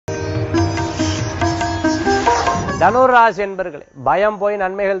தனுராசி என்பர்களே, பயம் போய்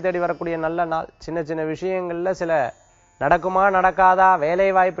நன்மைகள் தேடி வரக்கூடிய நல்ல நாள். சின்ன சின்ன விஷயங்கள்ல சில நடக்குமா நடக்காதா, வேலை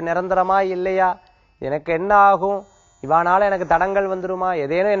வாய்ப்பு நிரந்தரமா இல்லையா, எனக்கு என்ன ஆகும், இவானால எனக்கு தடங்கள் வந்துருமா,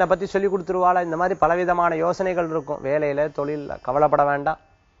 ஏதேனும் என்னை பத்தி சொல்லி கொடுத்துருவாளா, இந்த மாதிரி பலவிதமான யோசனைகள் இருக்கும். வேலையில தொழில கவலைப்பட வேண்டாம்.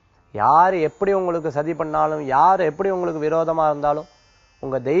 யார் எப்படி உங்களுக்கு சதி பண்ணாலும், யார் எப்படி உங்களுக்கு விரோதமா இருந்தாலும்,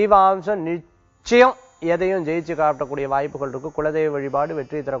 உங்க தெய்வ அம்சம் நிச்சயம் எதையும் ஜெயிச்சு காட்டக்கூடிய வாய்ப்புகள் இருக்கு. குலதெய்வ வழிபாடு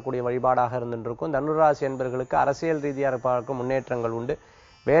வெற்றி தரக்கூடிய வழிபாடாக இருந்துருக்கும். தனுராசி என்பர்களுக்கு அரசியல் ரீதியாக பார்க்க முன்னேற்றங்கள் உண்டு.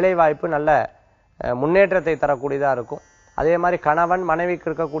 வேலை வாய்ப்பு நல்ல முன்னேற்றத்தை தரக்கூடியதா இருக்கும். அதே மாதிரி கணவன் மனைவிக்கு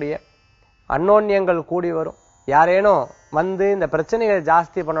இருக்கக்கூடிய அன்னோன்யங்கள் கூடி வரும். யாரேனும் வந்து இந்த பிரச்சனைகளை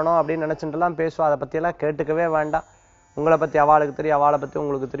ஜாஸ்தி பண்ணணும் அப்படின்னு நினைச்சுட்டுலாம் பேசுவோம். அதை பற்றியெல்லாம் கேட்டுக்கவே வேண்டாம். உங்களை பற்றி அவளுக்கு தெரியும், அவளை பற்றி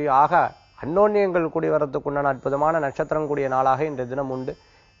உங்களுக்கு தெரியும். ஆக அன்னோன்யங்கள் கூடி வரத்துக்குண்டான அற்புதமான நட்சத்திரம் கூடிய நாளாக இன்றைய தினம் உண்டு.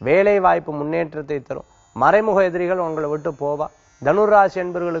 வேலை வாய்ப்பு முன்னேற்றத்தை தரும். மறைமுக எதிரிகள் உங்களை விட்டு போவா. தனுராசி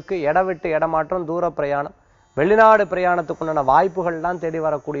என்பவர்களுக்கு விட்டு இடமாற்றம், தூர பிரயாணம், வெளிநாடு பிரயாணத்துக்குண்டான வாய்ப்புகள்லாம் தேடி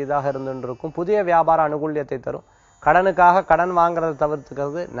வரக்கூடியதாக இருந்துருக்கும். புதிய வியாபார அனுகூல்யத்தை தரும். கடனுக்காக கடன் வாங்குறதை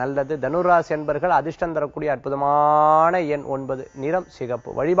தவிர்த்துக்கிறது நல்லது. தனுராசி என்பர்கள் அதிர்ஷ்டம் தரக்கூடிய அற்புதமான எண் 9, நிறம்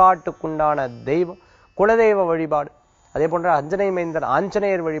சிகப்பு. வழிபாட்டுக்குண்டான தெய்வம் குலதெய்வ வழிபாடு. அதே போன்ற அஞ்சனை மைந்தன்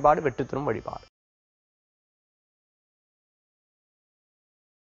ஆஞ்சநேயர் வழிபாடு வெற்றி தரும் வழிபாடு.